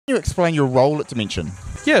Can you explain your role at Dimension?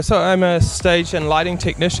 Yeah, so I'm a stage and lighting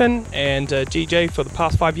technician and a DJ for the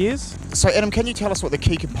past 5 years. So Adam, can you tell us what the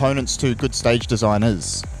key components to good stage design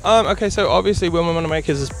is? Okay, so obviously we want to make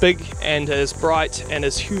it as big and as bright and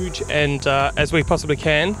as huge and as we possibly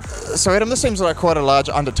can. So Adam, this seems like quite a large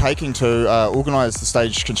undertaking to organise the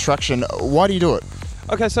stage construction. Why do you do it?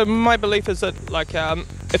 Okay, so my belief is that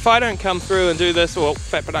if I don't come through and do this, or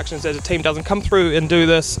Fat Productions as a team doesn't come through and do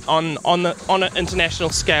this on an international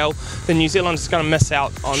scale, then New Zealand is going to miss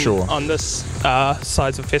out on this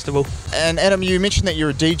size of festival. And Adam, you mentioned that you're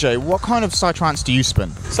a DJ. What kind of psytrance do you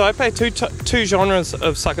spin? So I play two genres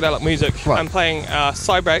of psychedelic music. Right. I'm playing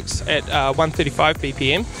Cybreaks at 135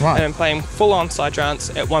 BPM, Right. and I'm playing full-on psytrance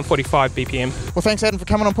at 145 BPM. Well, thanks Adam for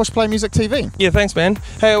coming on Push Play Music TV. Yeah, thanks, man.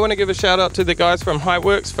 Hey, I want to give a shout out to the guys from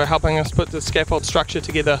Highworks for helping us put the scaffold structure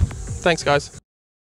together. Thanks, guys.